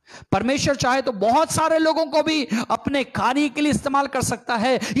हैं। परमेश्वर चाहे तो बहुत सारे लोगों को भी अपने कार्य के लिए इस्तेमाल कर सकता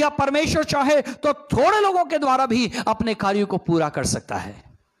है, या परमेश्वर चाहे तो थोड़े लोगों के द्वारा भी अपने कार्यों को पूरा कर सकता है।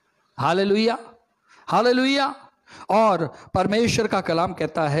 Hallelujah, hallelujah. और परमेश्वर का कलाम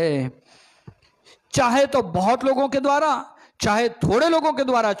कहता है, चाहे तो बहुत लोगों के द्वारा चाहे थोड़े लोगों के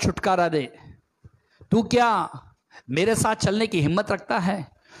द्वारा छुटकारा दे। तू क्या मेरे साथ चलने की हिम्मत रखता है?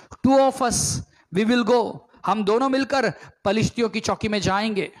 2 of us we will go, हम दोनों मिलकर पलिश्तियों की चौकी में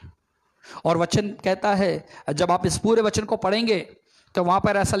जाएंगे। और वचन कहता है, जब आप इस पूरे वचन को पढ़ेंगे तो वहां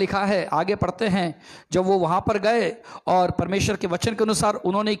पर ऐसा लिखा है, आगे पढ़ते हैं, जब वो वहां पर गए और परमेश्वर के वचन के अनुसार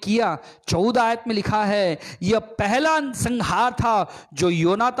उन्होंने किया, 14 आयत में लिखा है, यह पहला संहार था जो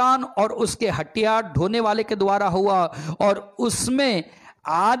योनातान और उसके हथियार ढोने वाले के द्वारा हुआ, और उसमें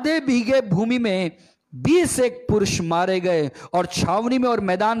आधे भीगे भूमि में 20 एक पुरुष मारे गए, और छावनी में और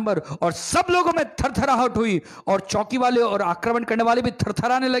मैदान पर और सब लोगों में थरथराहट हुई, और चौकी वाले और आक्रमण करने वाले भी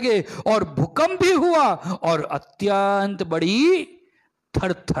थरथराने लगे, और भूकंप भी हुआ और अत्यंत बड़ी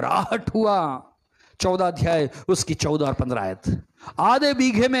थरथराहट हुआ। 14 अध्याय उसकी 14 और 15 आयत। आधे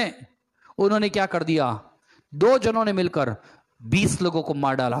बीघे में उन्होंने क्या कर दिया? 2 जनों ने मिलकर 20 लोगों को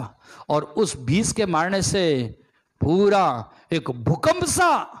मार डाला, और उस 20 के मारने से पूरा एक भूकंप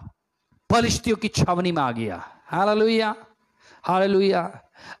सा पलिश्तियों की छावनी में आ गया। Hallelujah, hallelujah.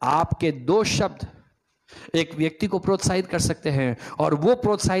 आपके 2 शब्द एक व्यक्ति को प्रोत्साहित कर सकते हैं, और वो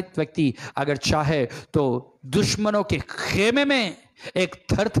प्रोत्साहित व्यक्ति अगर चाहे तो दुश्मनों के खेमे में एक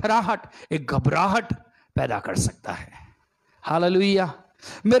थरथराहट, एक घबराहट पैदा कर सकता है। हालेलुया,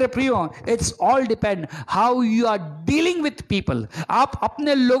 मेरे प्रियो, it's all depend how you are dealing with people. आप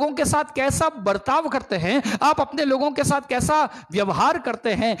अपने लोगों के साथ कैसा बर्ताव करते हैं, आप अपने लोगों के साथ कैसा व्यवहार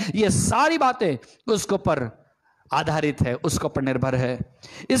करते हैं, ये सारी बातें उसके ऊपर आधारित है, उसके ऊपर निर्भर है।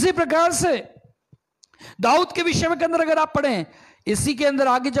 इसी प्रकार से दाऊद के विषय में के अंदर अगर आप पढ़ें, इसी के अंदर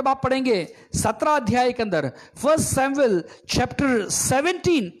आगे जब आप पढ़ेंगे 17 अध्याय के अंदर, 1 Samuel chapter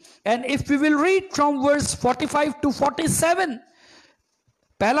 17, and if we will read from verse 45 to 47,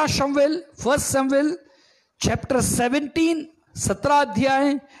 पहला शमूएल 1 Samuel chapter 17, 17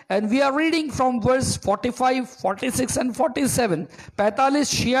 अध्याय, and we are reading from verse 45, 46 and 47,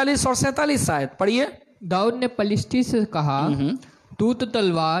 45, 46 और 47 आयत पढ़िए। दाऊद ने पलिश्ती से कहा, तू तो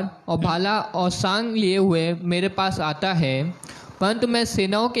तलवार और भाला और सांग लिए हुए मेरे पास आता है, परंतु मैं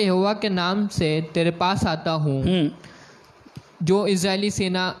सेनाओं के यहोवा के नाम से तेरे पास आता हूँ, जो इजरायली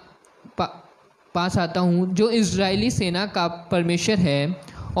सेना पास आता हूँ, जो इजरायली सेना का परमेश्वर है,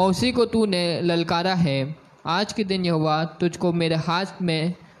 और उसी को तूने ललकारा है। आज के दिन यहोवा तुझको मेरे हाथ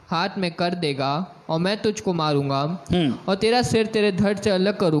में कर देगा, और मैं तुझको मारूंगा और तेरा सिर तेरे धड़ से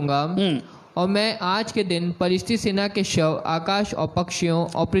अलग करूंगा। और मैं आज के दिन पलिश्ती सेना के शव आकाश और पक्षियों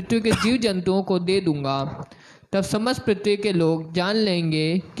और पृथ्वी के जीव जंतुओं को दे दूंगा। तब समस्त पृथ्वी के लोग जान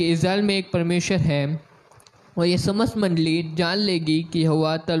लेंगे कि इज़राइल में एक परमेश्वर है, और ये समस्त मंडली जान लेगी कि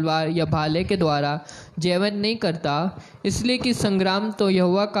यहोवा तलवार या भाले के द्वारा जयवंत नहीं करता, इसलिए कि संग्राम तो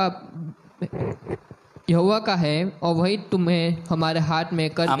यहोवा का है, और वही तुम्हें हमारे हाथ में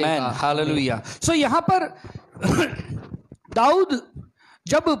कर देगा। हालेलुया। सो यहाँ पर दाऊद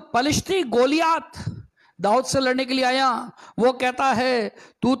जब पलिश्ती गोलियात दाऊद से लड़ने के लिए आया, वो कहता है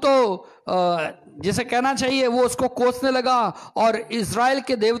तू तो जिसे कहना चाहिए वो उसको कोसने लगा और इज़राइल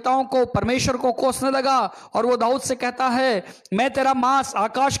के देवताओं को, परमेश्वर को कोसने लगा, और वो दाऊद से कहता है मैं तेरा मांस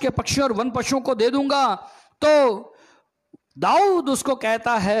आकाश के पक्षियों और वन पशुओं को दे दूंगा। तो दाऊद उसको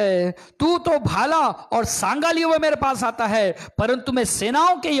कहता है तू तो भाला और सांगा लिए हुए मेरे पास आता है, परंतु मैं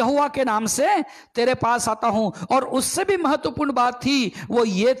सेनाओं के यहोवा के नाम से तेरे पास आता हूं। और उससे भी महत्वपूर्ण बात थी, वो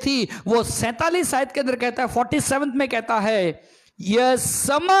ये थी, वो 47 आयत के अंदर कहता है, 47 में कहता है यह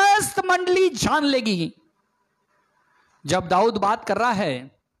समस्त मंडली जान लेगी। जब दाऊद बात कर रहा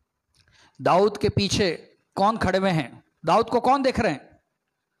है, दाऊद के पीछे कौन खड़े हुए हैं? दाऊद को कौन देख रहे हैं?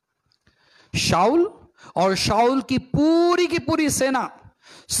 शाऊल, और शाऊल की पूरी सेना,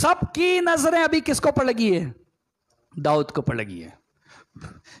 सबकी नजरें अभी किसको पर लगी है? दाऊद को पर लगी है।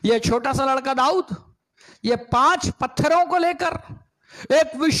 यह छोटा सा लड़का दाऊद, यह 5 पत्थरों को लेकर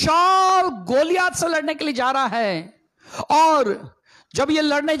एक विशाल गोलियात से लड़ने के लिए जा रहा है, और जब यह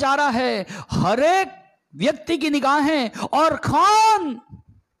लड़ने जा रहा है, हर एक व्यक्ति की निगाहें और कान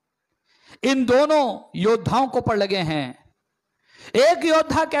इन दोनों योद्धाओं को पर लगे हैं। एक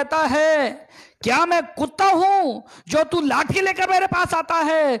योद्धा कहता है क्या मैं कुत्ता हूं जो तू लाठी लेकर मेरे पास आता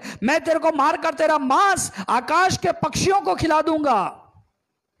है? मैं तेरे को मारकर तेरा मांस आकाश के पक्षियों को खिला दूंगा।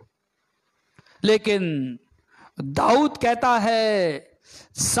 लेकिन दाऊद कहता है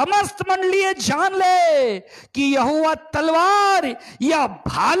समस्त मंडली जान ले कि यहोवा तलवार या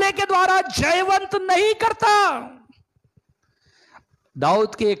भाले के द्वारा जयवंत नहीं करता।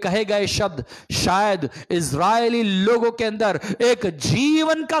 दाऊद के कहे गए शब्द शायद इजरायली लोगों के अंदर एक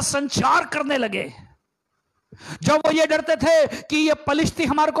जीवन का संचार करने लगे। जब वो ये डरते थे कि ये पलिश्ती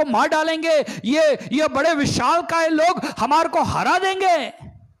हमारे को मार डालेंगे, ये बड़े विशालकाय लोग हमारे को हरा देंगे,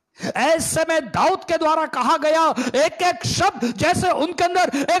 ऐसे में दाऊद के द्वारा कहा गया एक एक शब्द जैसे उनके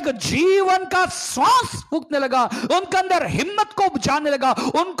अंदर एक जीवन का श्वास फूंकने लगा, उनके अंदर हिम्मत को जाने लगा,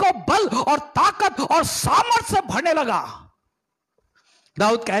 उनको बल और ताकत और सामर्थ्य भरने लगा।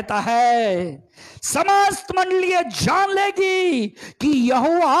 दाऊद कहता है समस्त मंडली जान लेगी कि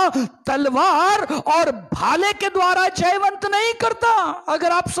यहोवा तलवार और भाले के द्वारा जयवंत नहीं करता।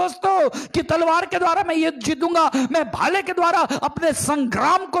 अगर आप सोचते हो कि तलवार के द्वारा मैं ये जीतूंगा, मैं भाले के द्वारा अपने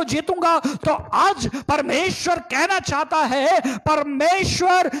संग्राम को जीतूंगा, तो आज परमेश्वर कहना चाहता है,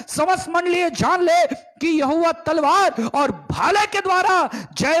 परमेश्वर समस्त मंडली जान ले कि यहोवा तलवार और भाले के द्वारा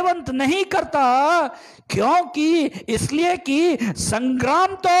जयवंत नहीं करता। क्योंकि इसलिए कि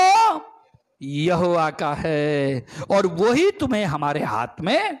संग्राम तो यहोवा का है और वही तुम्हें हमारे हाथ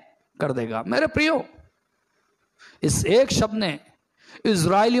में कर देगा। मेरे प्रियो, इस एक शब्द ने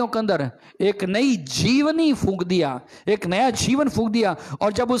इजरायलियों के अंदर एक नई जीवनी फूंक दिया, एक नया जीवन फूंक दिया।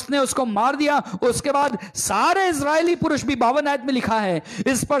 और जब उसने उसको मार दिया, उसके बाद सारे इजरायली पुरुष भी 52 आयत में लिखा है,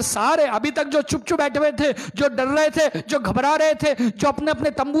 इस पर सारे अभी तक जो चुप चुप बैठे हुए थे, जो डर रहे थे, जो घबरा रहे थे, जो अपने अपने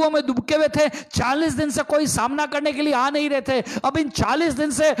तंबुओं में दुबके हुए थे, 40 दिन से कोई सामना करने के लिए आ नहीं रहे थे, अब इन 40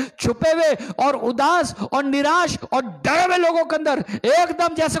 दिन से छुपे हुए और उदास और निराश और डरे हुए लोगों के अंदर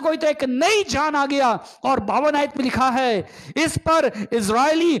एकदम जैसे कोई तो एक नई जान आ गया। और 52 आयत में लिखा है, इस पर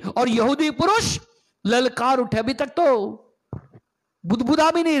इजरायली और यहूदी पुरुष ललकार उठे। अभी तक तो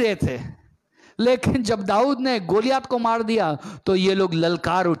बुदबुदा भी नहीं रहे थे, लेकिन जब दाऊद ने गोलियात को मार दिया तो ये लोग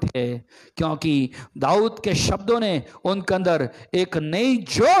ललकार उठे, क्योंकि दाऊद के शब्दों ने उनके अंदर एक नई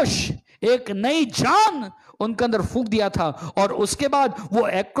जोश, एक नई जान उनके अंदर फूंक दिया था। और उसके बाद वो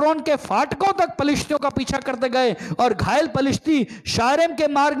एक्रोन के फाटकों तक पलिश्तियों का पीछा करते गए और घायल पलिश्ती शारेम के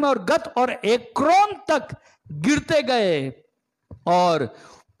मार्ग में और गत और एक्रोन तक गिरते गए, और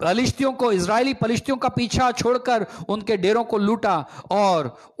पलिश्तियों को, इजरायली पलिश्तियों का पीछा छोड़कर उनके डेरों को लूटा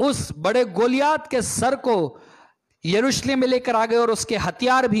और उस बड़े गोलियात के सर को यरूशलेम में लेकर आ गए और उसके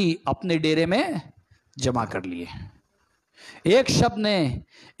हथियार भी अपने डेरे में जमा कर लिए। एक शब्द ने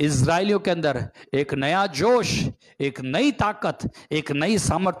इजरायलियों के अंदर एक नया जोश, एक नई ताकत, एक नई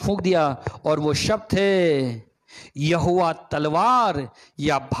सामर्थ फूंक दिया, और वो शब्द थे, यहोवा तलवार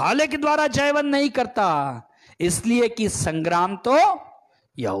या भाले के द्वारा जयवन नहीं करता, इसलिए कि संग्राम तो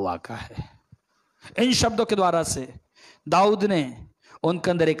यहोवा का है। इन शब्दों के द्वारा से दाऊद ने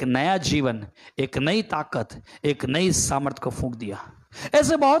उनके अंदर एक नया जीवन, एक नई ताकत, एक नई सामर्थ्य को फूंक दिया।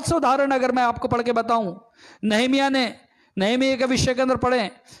 ऐसे बहुत से उदाहरण अगर मैं आपको पढ़ के बताऊं, नहमीया के विषय के अंदर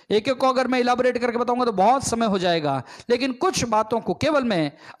पढ़े, एक एक को अगर मैं इलाबोरेट करके बताऊंगा तो बहुत समय हो जाएगा, लेकिन कुछ बातों को केवल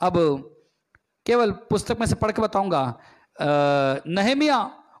मैं अब केवल पुस्तक में से पढ़ के बताऊंगा।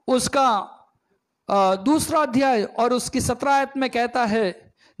 नहमीया उसका दूसरा अध्याय और उसकी 17 आयत में कहता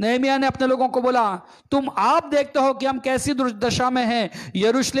है, नहमीया ने अपने लोगों को बोला, तुम आप देखते हो कि हम कैसी दुर्दशा में हैं,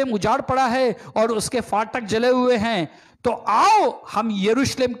 यरूशलेम उजाड़ पड़ा है और उसके फाटक जले हुए हैं, तो आओ हम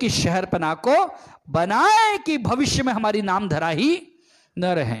यरूशलेम की शहरपनाह को बनाए कि भविष्य में हमारी नाम धरा ही न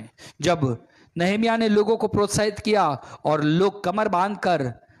रहे। जब नहमीया ने लोगों को प्रोत्साहित किया और लोग कमर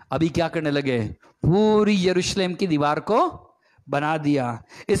बांधकर अभी क्या करने लगे, पूरी यरूशलेम की दीवार को बना दिया।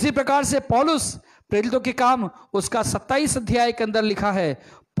 इसी प्रकार से पौलुस, प्रेरितों के काम उसका 27 अध्याय के अंदर लिखा है,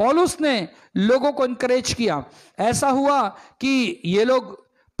 पौलुस ने लोगों को इनकरेज किया। ऐसा हुआ कि ये लोग,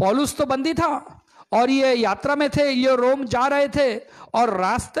 पौलुस तो बंदी था और ये यात्रा में थे, ये रोम जा रहे थे, और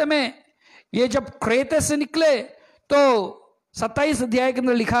रास्ते में ये जब क्रेते से निकले तो 27 अध्याय के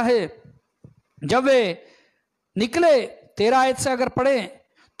अंदर लिखा है, जब वे निकले, 13 आयत से अगर पढ़े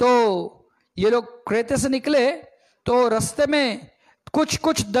तो ये लोग क्रेते से निकले तो रास्ते में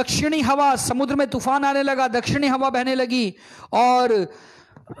कुछ दक्षिणी हवा, समुद्र में तूफान आने लगा, दक्षिणी हवा बहने लगी और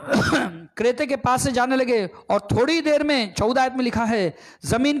क्रेते के पास से जाने लगे, और थोड़ी देर में 14 आयत में लिखा है,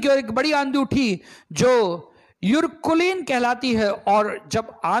 जमीन की ओर एक बड़ी आंधी उठी जो यूरकुलीन कहलाती है, और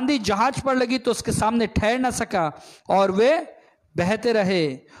जब आंधी जहाज पर लगी तो उसके सामने ठहर ना सका और वे बहते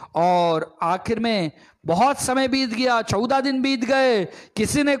रहे, और आखिर में बहुत समय बीत गया, 14 दिन बीत गए,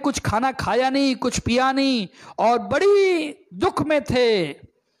 किसी ने कुछ खाना खाया नहीं, कुछ पिया नहीं, और बड़ी दुख में थे।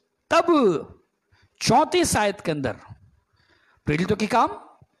 तब 34 आयत के अंदर, प्रेरितों के काम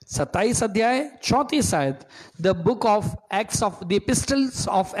 27 अध्याय 34 आयत, the book of acts of the epistles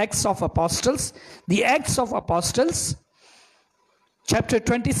of acts of apostles, the acts of apostles chapter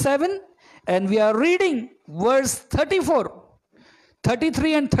 27, and we are reading verse 34, 33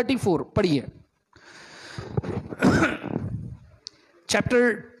 and 34। पढ़िए।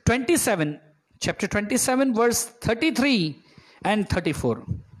 chapter 27 verse 33 and 34।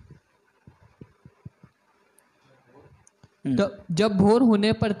 तो जब भोर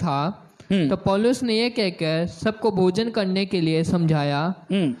होने पर था तो पौलुस ने यह कहकर सबको भोजन करने के लिए समझाया,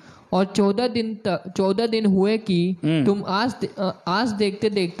 और 14 दिन हुए कि तुम आज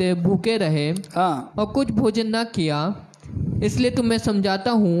देखते देखते भूखे रहे और कुछ भोजन न किया, इसलिए तुम्हें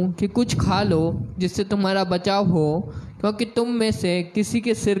समझाता हूँ कि कुछ खा लो जिससे तुम्हारा बचाव हो, क्योंकि तुम में से किसी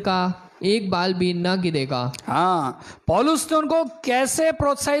के सिर का एक बाल भी न गिरेगा। हाँ, पौलुस ने उनको कैसे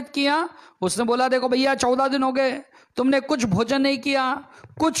प्रोत्साहित किया? उसने बोला, देखो भैया 14 दिन हो गए, तुमने कुछ भोजन नहीं किया,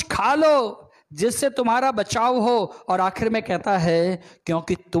 कुछ खा लो जिससे तुम्हारा बचाव हो। और आखिर में कहता है,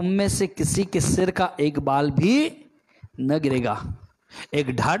 क्योंकि तुम में से किसी के सिर का एक बाल भी न गिरेगा।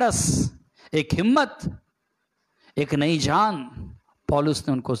 एक ढाढ़स, एक हिम्मत, एक नई जान पौलुस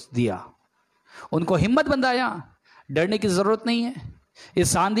ने उनको दिया, उनको हिम्मत बंधाया। डरने की जरूरत नहीं है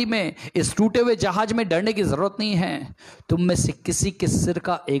इस आंधी में, इस टूटे हुए जहाज में डरने की जरूरत नहीं है। तुम में से किसी के सिर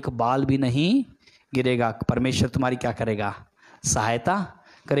का एक बाल भी नहीं गिरेगा। परमेश्वर तुम्हारी क्या करेगा? सहायता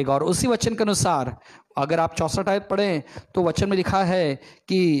करेगा। और उसी वचन के अनुसार अगर आप 64 आयत पढ़ें तो वचन में लिखा है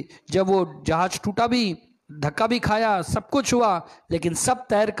कि जब वो जहाज टूटा भी, धक्का भी खाया, सब कुछ हुआ, लेकिन सब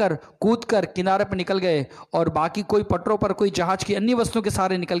तैरकर कूदकर किनारे पर निकल गए, और बाकी कोई पटरों पर, कोई जहाज की अन्य वस्तुओं के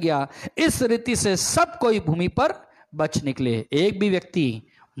सहारे निकल गया। इस रीति से सब कोई भूमि पर बच निकले, एक भी व्यक्ति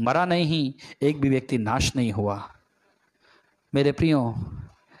मरा नहीं, एक भी व्यक्ति नाश नहीं हुआ। मेरे प्रियो,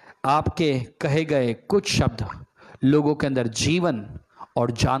 आपके कहे गए कुछ शब्द लोगों के अंदर जीवन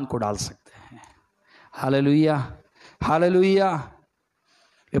और जान को डाल सकते हैं। Hallelujah, hallelujah.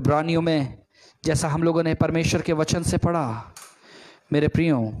 इब्रानियों में जैसा हम लोगों ने परमेश्वर के वचन से पढ़ा, मेरे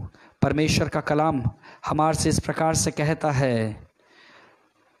प्रियो, परमेश्वर का कलाम हमारे से इस प्रकार से कहता है,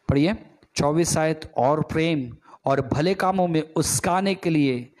 पढ़िए 24 आयत, और प्रेम और भले कामों में उस्काने के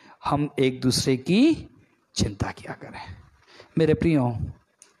लिए हम एक दूसरे की चिंता किया करें। मेरे प्रियो,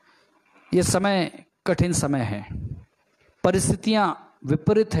 ये समय कठिन समय है, परिस्थितियां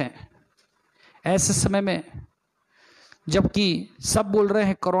विपरीत हैं। ऐसे समय में जबकि सब बोल रहे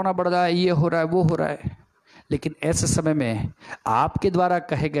हैं कोरोना बढ़ रहा है, ये हो रहा है, वो हो रहा है, लेकिन ऐसे समय में आपके द्वारा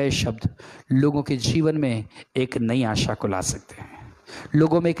कहे गए शब्द लोगों के जीवन में एक नई आशा को ला सकते हैं,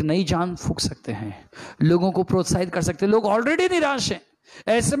 लोगों में एक नई जान फूंक सकते हैं, लोगों को प्रोत्साहित कर सकते हैं। लोग ऑलरेडी निराश हैं,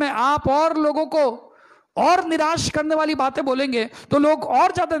 ऐसे में आप और लोगों को और निराश करने वाली बातें बोलेंगे तो लोग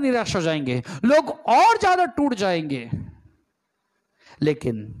और ज्यादा निराश हो जाएंगे, लोग और ज्यादा टूट जाएंगे।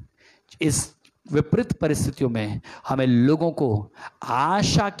 लेकिन इस विपरीत परिस्थितियों में हमें लोगों को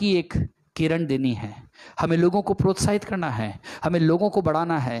आशा की एक किरण देनी है, हमें लोगों को प्रोत्साहित करना है, हमें लोगों को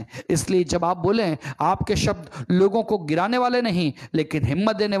बढ़ाना है। इसलिए जब आप बोलें, आपके शब्द लोगों को गिराने वाले नहीं, लेकिन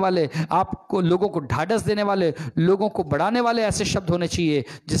हिम्मत देने वाले, आपको लोगों को ढाढ़स देने वाले, लोगों को बढ़ाने वाले ऐसे शब्द होने चाहिए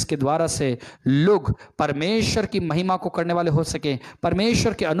जिसके द्वारा से लोग परमेश्वर की महिमा को करने वाले हो सके,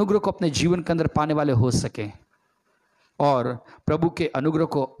 परमेश्वर के अनुग्रह को अपने जीवन के अंदर पाने वाले हो सके, और प्रभु के अनुग्रह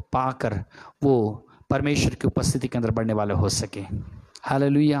को पाकर वो परमेश्वर की उपस्थिति के अंदर बढ़ने वाले हो सके।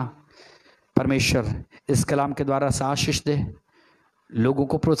 हालेलुया। परमेश्वर इस कलाम के द्वारा से आशीष दे, लोगों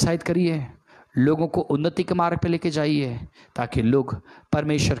को प्रोत्साहित करिए, लोगों को उन्नति के मार्ग पे लेके जाइए, ताकि लोग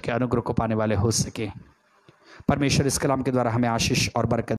परमेश्वर के अनुग्रह को पाने वाले हो सके। परमेश्वर इस कलाम के द्वारा हमें आशीष और बरकत